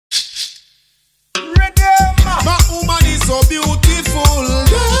beautiful.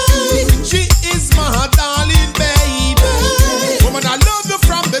 She is my darling baby. Woman, I love you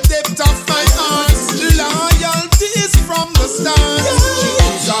from the depth of my heart. Loyalty is from the start. She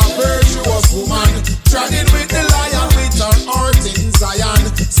is a virtuous woman, treading with the lion with her heart in Zion.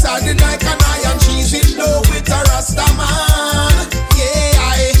 Standing like an iron, she's in love with a Rasta man. Yeah,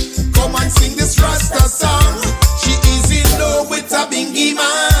 I come and sing this Rasta song. She is in love with a bingy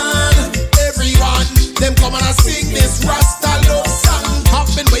man. Everyone, them come and sing this Rasta love song. I've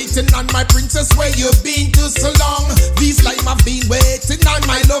been waiting on my princess, where you been too so long. This time I've been waiting on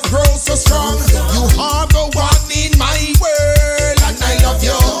my love grows so strong. You are the one in my world, and I love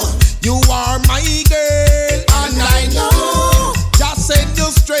you. You are my girl, and I know. Just send you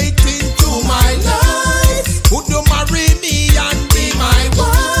straight into my life. Would you marry me and be my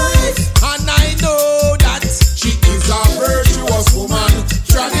wife? And I know that she is a virtuous woman,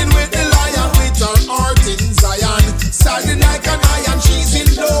 treading with the lion with her heart in Zion. Standing like an iron, she's in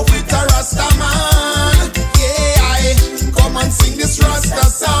love with a Rasta man. Yeah, I come and sing this Rasta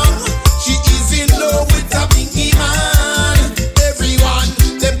song. She is in love with a bingy man. Everyone,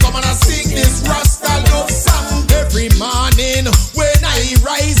 them come and sing this Rasta love song. Every morning when I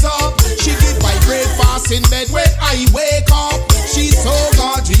rise up, she did my breakfast in bed when I wake up. She's so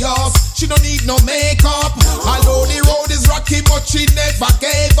gorgeous, she don't need no makeup. Although the road is rocky, but she never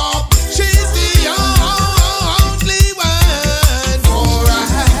gave up. She's the only one for I.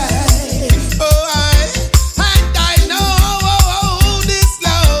 Oh, and I know this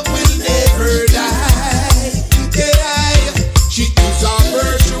love will never die. Yeah, she is a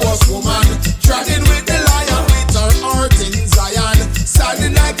virtuous woman, treading with the lion with her heart in Zion.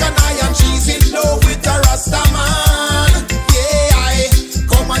 Standing like an iron, she's in love with a Rasta man. Yeah, I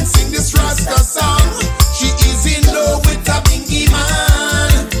come and sing this Rasta song. She is in love with a bingy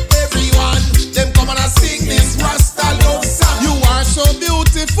man. Everyone, them come and sing this Rasta love song. You are so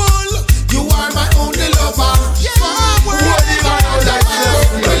beautiful, you are my only lover.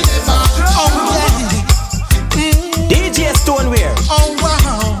 Forward, DJ Stoneware. oh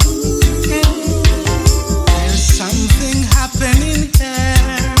wow. There's something happening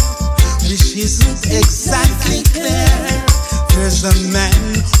here which isn't exactly clear. There's a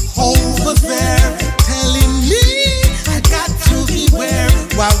man over there telling me I got to beware.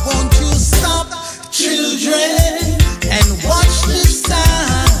 Why won't you stop, children, and watch the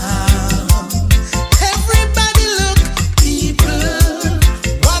sound? Everybody look, people,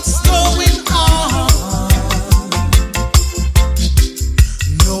 what's going on?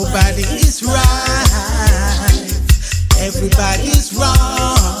 Nobody is right, everybody's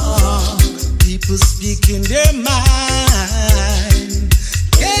wrong. People speaking their mind,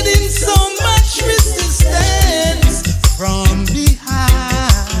 getting so much resistance from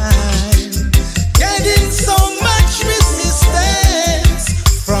behind. Getting so much resistance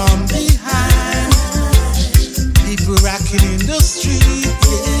from behind. People rocking in the street,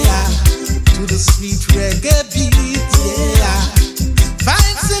 yeah, to the sweet reggae beat, yeah.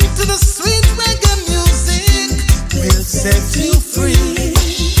 Vibes into the sweet reggae music will set you free.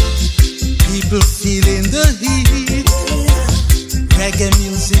 People feeling the heat. Reggae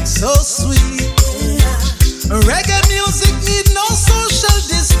music so sweet. Reggae music need no social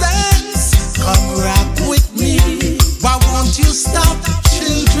distance. Come rock with me. Why won't you stop,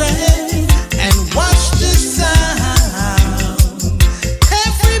 children, and watch the sound?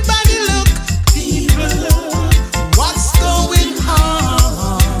 Everybody look, people, what's going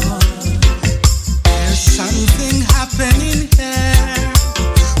on? There's something happening here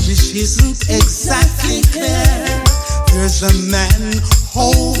which isn't exactly clear. There's a man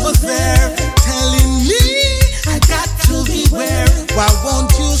over there telling me I got to beware. Why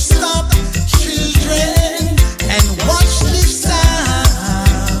won't you stop, children, and watch the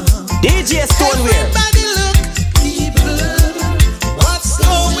sound? DJ Stoneware. Everybody look, people, what's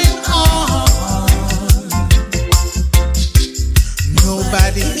going on?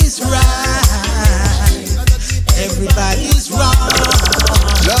 Nobody is right, everybody's wrong.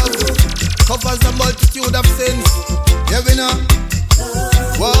 Love covers a multitude of sins. Yeah, we know.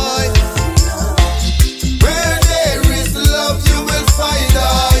 Why? Where there is love, you will find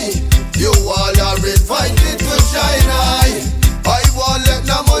I. You all are invited to shine I. I won't let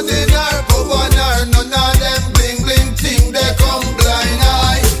no money nor governor, none of them bling bling thing, they come blind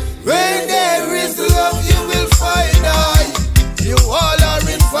I. Where there is love, you will find I. You all are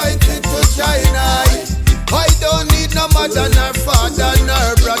invited to shine I. I don't need no mother nor father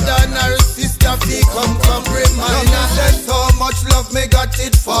nor brother nor sister to come remind us. There's so much love, me got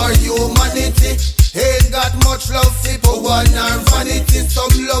it for humanity. Ain't got much love for power nor vanity.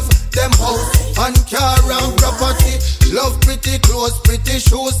 Some love them house and car and property. Love pretty clothes, pretty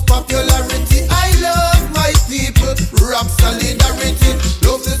shoes, popularity. I love my people, rap solidarity.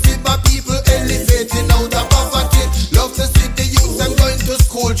 Love to see my people elevating out of poverty. Love to see the youth them going to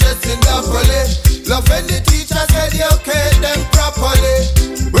school dressing properly. Love when the teachers educate them properly.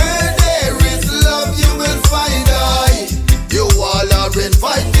 Where there is love, you will find I. You all are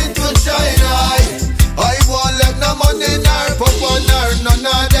invited to join I won't let no money nor pop on her. None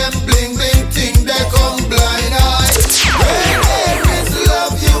of them bling bling thing they come blind eye. Where there is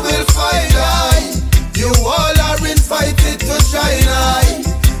love, you will find I. You all are invited to join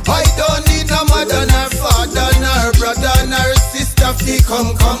I don't need no mother nor father nor brother nor sister.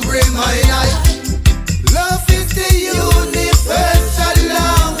 Come bring mine I. Love is the universal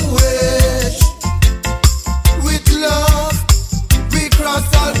language. With love, we cross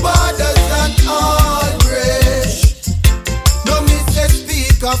all borders and all bridge. No mistake,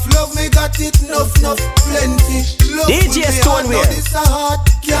 speak of love, me got it enough, plenty. Love DJ Stoneware. This a heart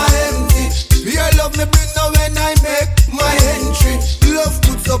can't empty. Your love me bring now when I make my entry. Love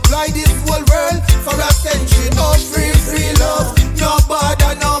could supply this whole world for a century. No free love, no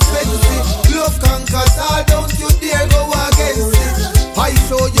border, no fancy. Love conquers all, don't you dare go against it. I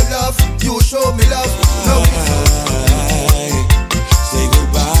show you love, you show me love. Love say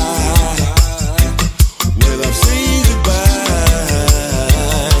goodbye. Well, I'm saying goodbye.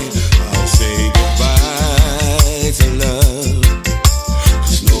 I'll say goodbye to love.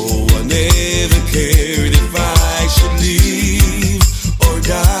 'Cause no one ever cared if I should leave or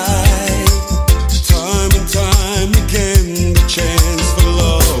die. Time and time again, the chance for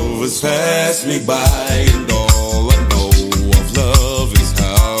love has passed me by.